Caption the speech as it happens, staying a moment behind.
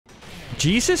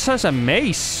Jesus has a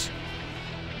mace.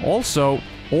 Also,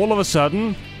 all of a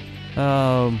sudden...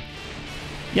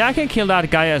 yeah, I can kill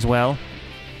that guy as well.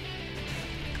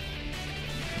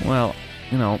 Well,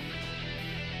 you know...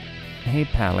 Hey,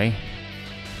 Pally.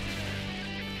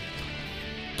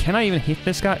 Can I even hit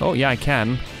this guy? Oh, yeah, I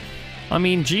can. I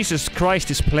mean, Jesus Christ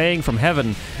is playing from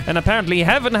heaven. And apparently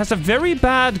heaven has a very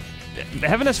bad...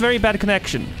 Heaven has very bad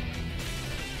connection.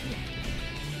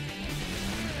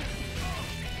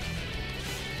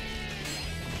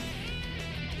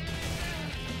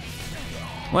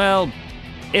 Well,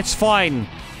 it's fine.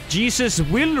 Jesus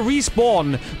will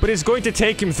respawn, but it's going to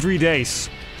take him 3 days.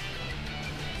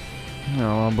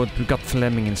 No, but we got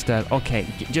Fleming instead. Okay,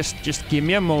 just give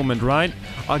me a moment, right?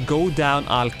 I'll go down,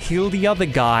 I'll kill the other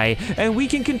guy, and we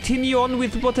can continue on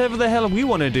with whatever the hell we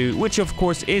want to do, which of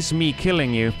course is me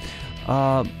killing you.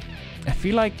 I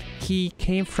feel like he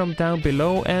came from down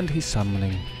below and he's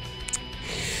summoning.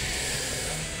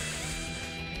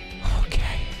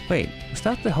 Okay, wait, was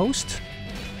that the host?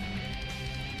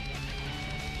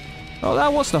 Oh,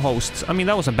 that was the host. I mean,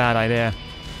 that was a bad idea.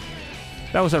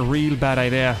 That was a real bad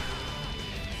idea.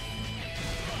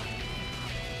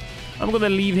 I'm gonna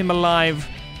leave him alive.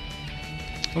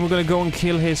 And we're gonna go and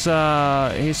kill his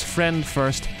friend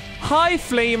first. Hi,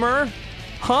 Flamer!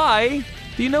 Hi!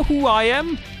 Do you know who I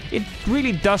am? It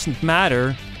really doesn't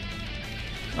matter.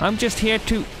 I'm just here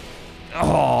to...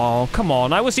 Oh, come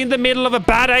on. I was in the middle of a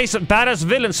badass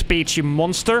villain speech, you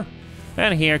monster.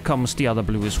 And here comes the other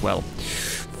blue as well.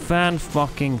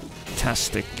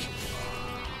 Fan-fucking-tastic.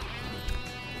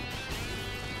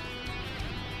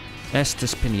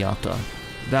 Estes Pinata.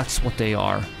 That's what they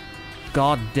are.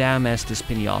 Goddamn Estes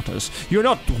Pinatas. You're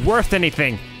not worth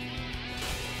anything.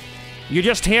 You're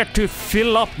just here to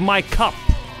fill up my cup.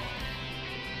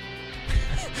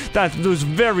 That was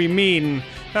very mean.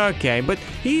 Okay, but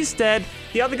he's dead.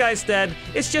 The other guy's dead.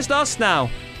 It's just us now.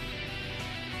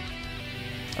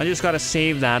 I just gotta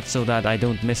save that so that I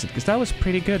don't miss it, because that was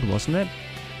pretty good, wasn't it?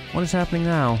 What is happening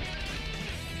now?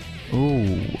 Oh,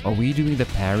 are we doing the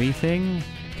parry thing?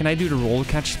 Can I do the roll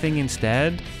catch thing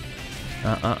instead?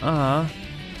 Oh.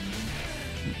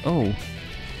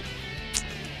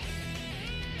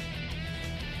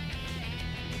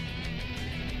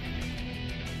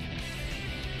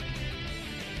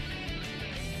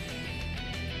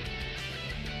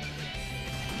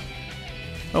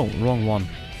 Oh, wrong one.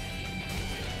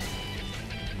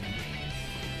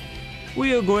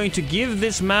 We are going to give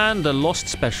this man the Lost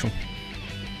Special.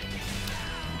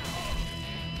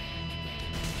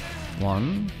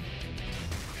 1,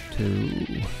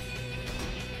 2.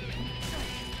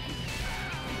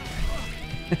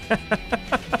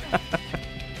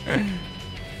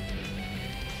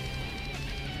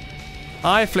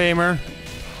 Hi, Flamer.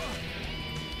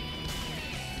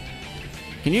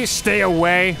 Can you stay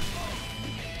away?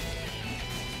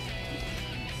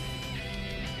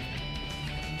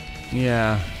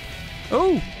 Yeah.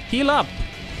 Oh, heal up.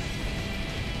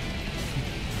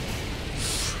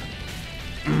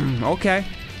 Okay.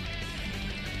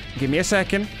 Give me a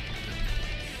second.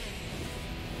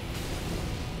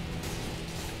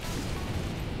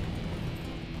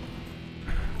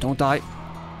 Don't die.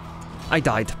 I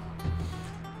died.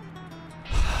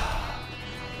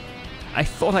 I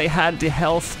thought I had the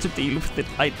health to deal with it.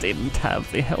 I didn't have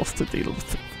the health to deal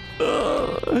with it.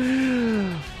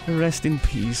 Rest in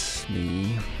peace,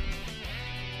 me.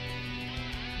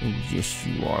 Oh, yes,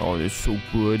 you are. Oh, that's so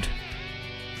good.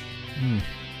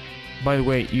 By the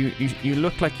way, you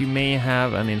look like you may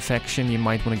have an infection. You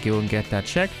might want to go and get that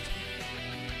checked.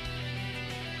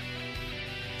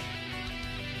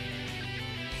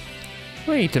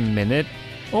 Wait a minute.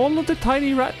 All of the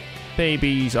tiny rat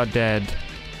babies are dead.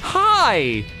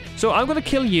 Hi! So I'm gonna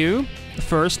kill you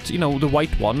first, you know, the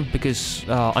white one, because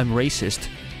I'm racist.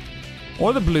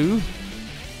 Or the blue.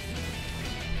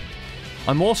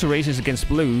 I'm also racist against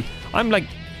blue. I'm like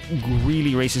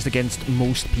really racist against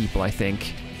most people, I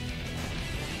think.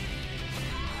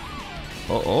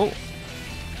 Uh-oh.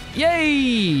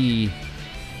 Yay!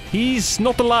 He's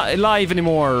not alive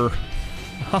anymore.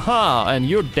 Haha, and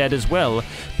you're dead as well,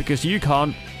 because you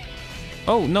can't...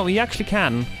 Oh, no, he actually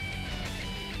can.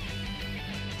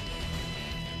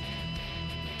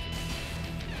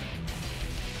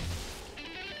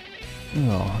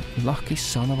 Oh, lucky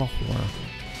son of a whore.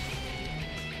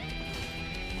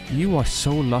 You are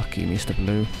so lucky, Mr.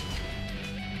 Blue.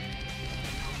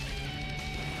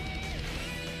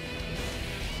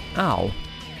 Ow.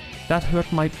 That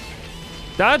hurt my...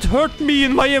 That hurt me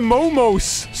in my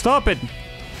momos! Stop it!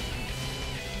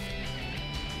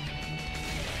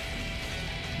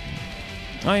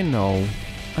 I know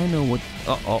what...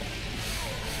 Uh-oh.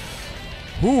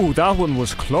 Ooh, that one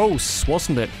was close,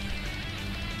 wasn't it?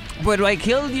 But I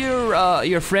killed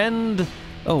your friend.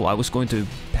 Oh, I was going to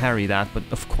parry that, but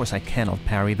of course I cannot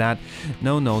parry that.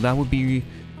 No, that would be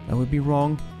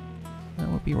wrong. That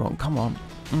would be wrong. Come on.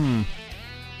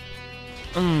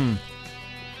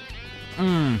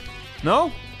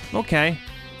 No? Okay.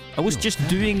 I was just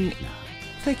doing...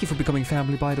 Thank you for becoming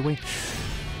family, by the way.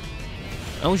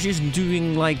 I was just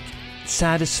doing, like,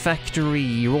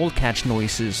 satisfactory roll catch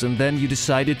noises, and then you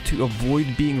decided to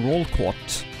avoid being roll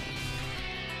caught.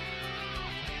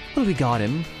 Well, we got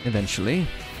him, eventually.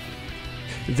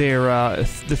 The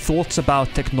thoughts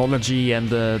about technology and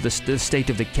the state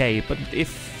of decay, but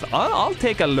if... I'll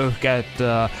take a look at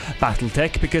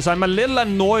Battletech, because I'm a little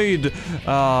annoyed...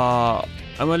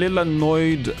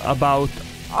 about...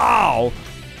 Ow!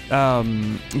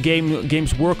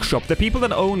 Games Workshop. The people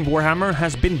that own Warhammer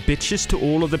has been bitches to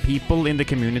all of the people in the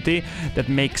community that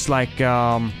makes like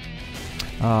that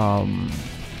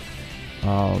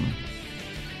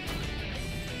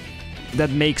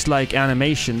makes like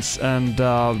animations, and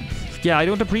yeah, I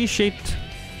don't appreciate.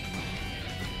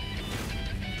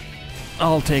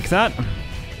 I'll take that.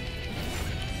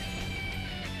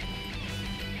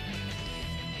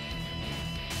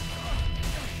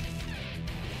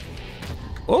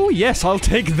 Oh yes, I'll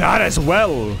take that as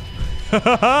well.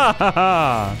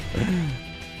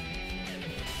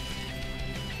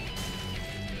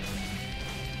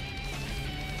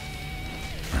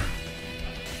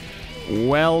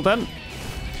 Well then.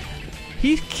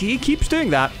 He keeps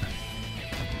doing that.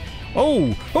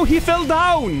 Oh, he fell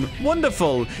down.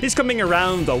 Wonderful. He's coming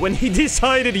around though when he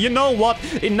decided, you know what?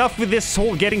 Enough with this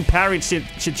whole getting parried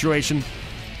situation.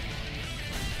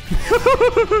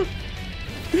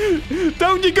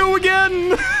 Down you go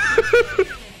again!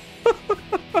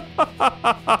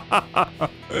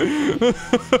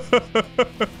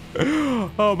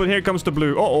 Oh, but here comes the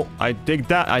blue. Uh-oh, I did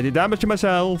damage to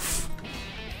myself.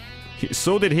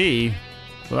 So did he.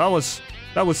 Well,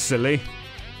 that was silly.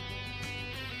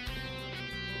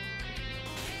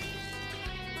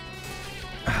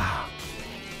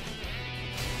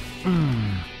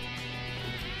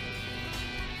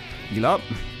 Heal up.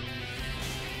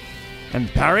 And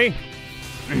parry?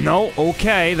 No,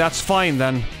 okay, that's fine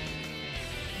then.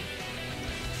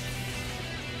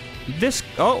 This...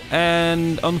 Oh,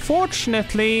 and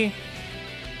unfortunately...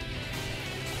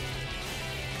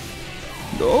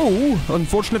 Oh,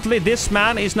 unfortunately this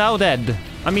man is now dead.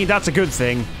 I mean, that's a good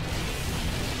thing.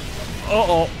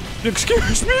 Uh-oh.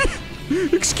 Excuse me?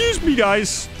 Excuse me,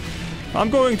 guys. I'm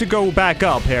going to go back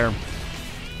up here.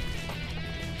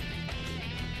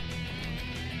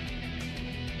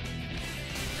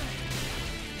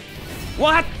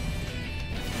 What?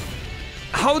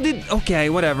 How did... Okay,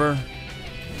 whatever.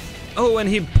 Oh, and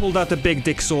he pulled out the big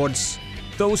dick swords.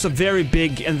 Those are very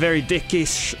big and very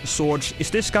dickish swords. Is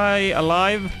this guy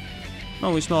alive?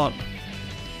 No, he's not.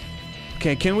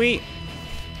 Okay, can we...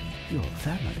 Your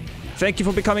family. Thank you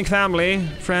for becoming family,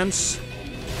 friends.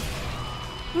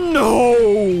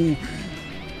 No!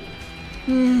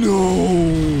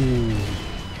 No!